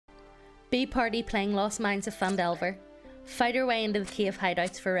B party playing Lost Mines of Phandelver. Fight our way into the cave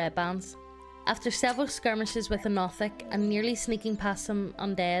hideouts for red bands. After several skirmishes with the Nothic and nearly sneaking past some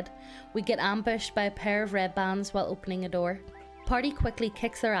undead, we get ambushed by a pair of red bands while opening a door. Party quickly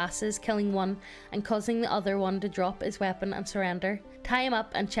kicks their asses, killing one and causing the other one to drop his weapon and surrender. Tie him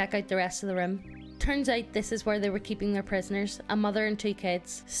up and check out the rest of the room. Turns out this is where they were keeping their prisoners, a mother and 2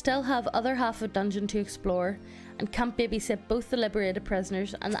 kids. Still have other half of dungeon to explore and can't babysit both the liberated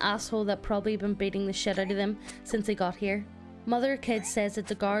prisoners and the asshole that probably been beating the shit out of them since they got here. Mother of kids says that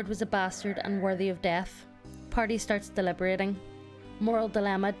the guard was a bastard and worthy of death. Party starts deliberating. Moral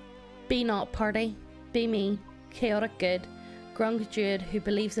dilemma: be not party, be me, chaotic good. Grung Druid, who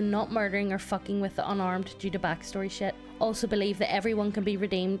believes in not murdering or fucking with the unarmed due to backstory shit, also believe that everyone can be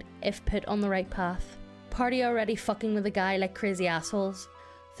redeemed if put on the right path. Party already fucking with a guy like crazy assholes,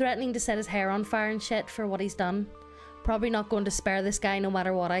 threatening to set his hair on fire and shit for what he's done. Probably not going to spare this guy no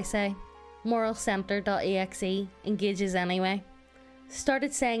matter what I say. Moralcenter.exe engages anyway.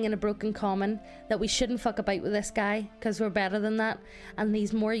 Started saying in a broken common that we shouldn't fuck about with this guy because we're better than that and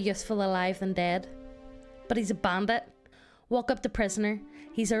he's more useful alive than dead. But he's a bandit. Walk up to prisoner.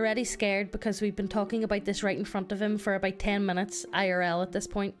 He's already scared because we've been talking about this right in front of him for about 10 minutes IRL at this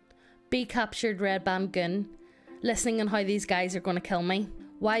point. B captured red band gun. Listening on how these guys are going to kill me.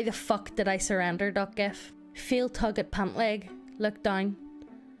 Why the fuck did I surrender? .gif. Feel tug at pant leg. Look down.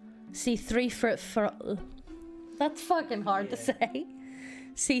 See 3 foot frog. That's fucking hard to say.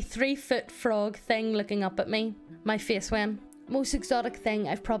 See 3 foot frog thing looking up at me. My face went. Most exotic thing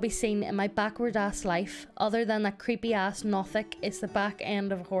I've probably seen in my backward ass life, other than that creepy ass Nothic, is the back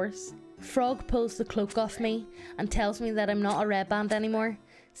end of a horse. Frog pulls the cloak off me and tells me that I'm not a red band anymore.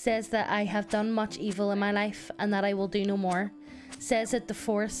 Says that I have done much evil in my life and that I will do no more. Says that the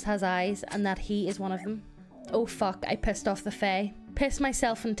forest has eyes and that he is one of them. Oh fuck, I pissed off the Fae. Piss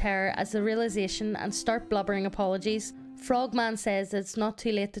myself in terror as the realization and start blubbering apologies. Frogman says that it's not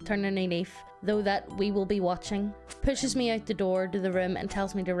too late to turn a new leaf, though that we will be watching. Pushes me out the door to the room and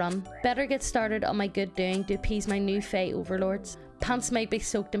tells me to run. Better get started on my good doing to appease my new Fae overlords. Pants might be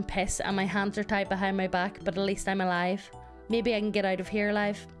soaked in piss and my hands are tied behind my back, but at least I'm alive. Maybe I can get out of here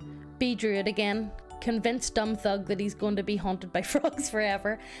alive. Be Druid again. Convince dumb thug that he's going to be haunted by frogs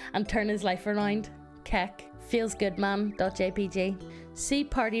forever and turn his life around. Keck. Feels good man. .jpg. See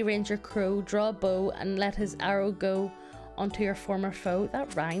party ranger crow draw a bow and let his arrow go onto your former foe.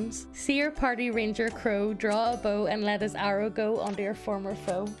 That rhymes. See your party ranger crow draw a bow and let his arrow go onto your former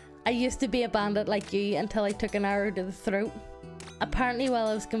foe. I used to be a bandit like you until I took an arrow to the throat. Apparently while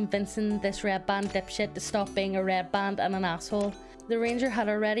I was convincing this red band dipshit to stop being a red band and an asshole, the ranger had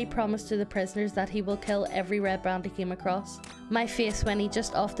already promised to the prisoners that he will kill every red band he came across. My face when he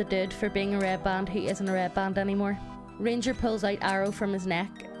just off the dude for being a red band who isn't a red band anymore. Ranger pulls out arrow from his neck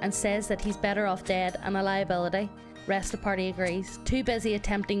and says that he's better off dead and a liability. Rest of party agrees. Too busy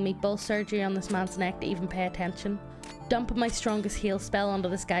attempting meatball surgery on this man's neck to even pay attention. Dump my strongest heal spell onto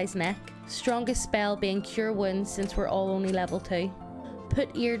this guy's neck. Strongest spell being cure wounds since we're all only level 2.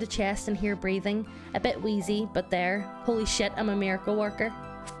 Put ear to chest and hear breathing. A bit wheezy, but there. Holy shit, I'm a miracle worker.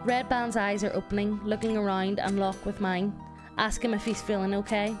 Red band's eyes are opening, looking around and lock with mine. Ask him if he's feeling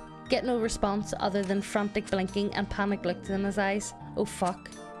okay. Get no response other than frantic blinking and panic looks in his eyes. Oh fuck.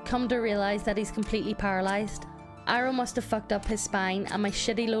 Come to realise that he's completely paralysed. Arrow must have fucked up his spine and my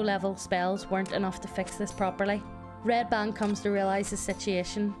shitty low level spells weren't enough to fix this properly. Red band comes to realise his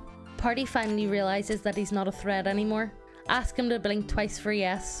situation. Party finally realises that he's not a threat anymore. Ask him to blink twice for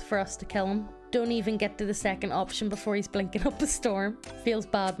yes for us to kill him. Don't even get to the second option before he's blinking up a storm. Feels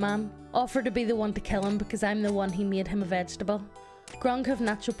bad man. Offer to be the one to kill him because I'm the one who made him a vegetable. Grung have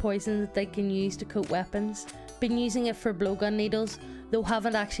natural poison that they can use to coat weapons. Been using it for blowgun needles, though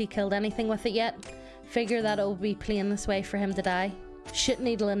haven't actually killed anything with it yet. Figure that it will be playing this way for him to die. Shit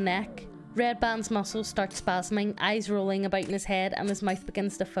needle in neck. Red band's muscles start spasming, eyes rolling about in his head and his mouth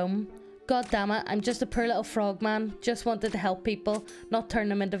begins to foam. God damn it, I'm just a poor little frog man, just wanted to help people, not turn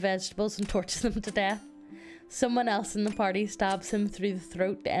them into vegetables and torture them to death. Someone else in the party stabs him through the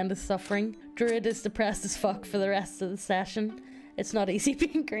throat to end his suffering. Druid is depressed as fuck for the rest of the session. It's not easy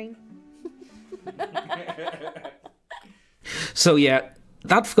being green. So yeah,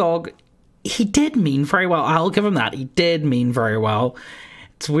 that frog, he did mean very well. I'll give him that. He did mean very well.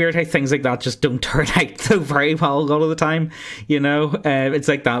 It's weird how things like that just don't turn out so very well a lot of the time, you know. It's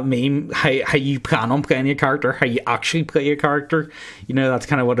like that meme, how you plan on playing your character, how you actually play your character, you know. That's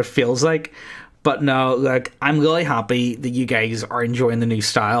kind of what it feels like. But no, like, I'm really happy that you guys are enjoying the new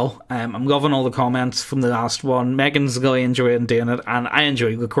style. I'm loving all the comments from the last one. Megan's really enjoying doing it, and I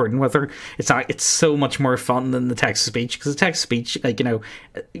enjoy recording with her. It's so much more fun than the text-to-speech, because the text-to-speech, like, you know,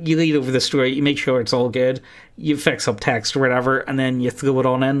 you lead over the story, you make sure it's all good, you fix up text or whatever, and then you throw it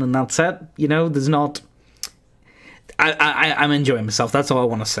on in, and that's it. You know, there's not... I'm enjoying myself, that's all I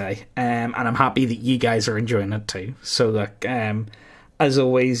want to say. And I'm happy that you guys are enjoying it too. So, look, as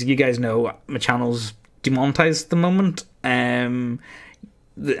always, you guys know my channel's demonetized at the moment. I'm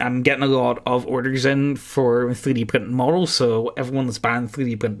getting a lot of orders in for 3D printed models, so everyone that's buying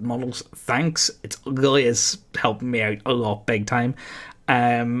 3D printed models, thanks. It really is helping me out a lot, big time.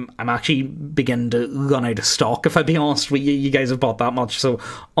 I'm actually beginning to run out of stock, if I be honest with you. You guys have bought that much, so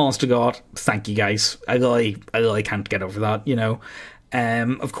honest to God, thank you guys. I really can't get over that, you know.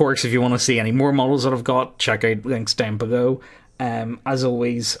 Of course, if you want to see any more models that I've got, check out links down below. As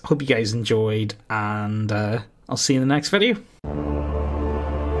always, hope you guys enjoyed, and I'll see you in the next video.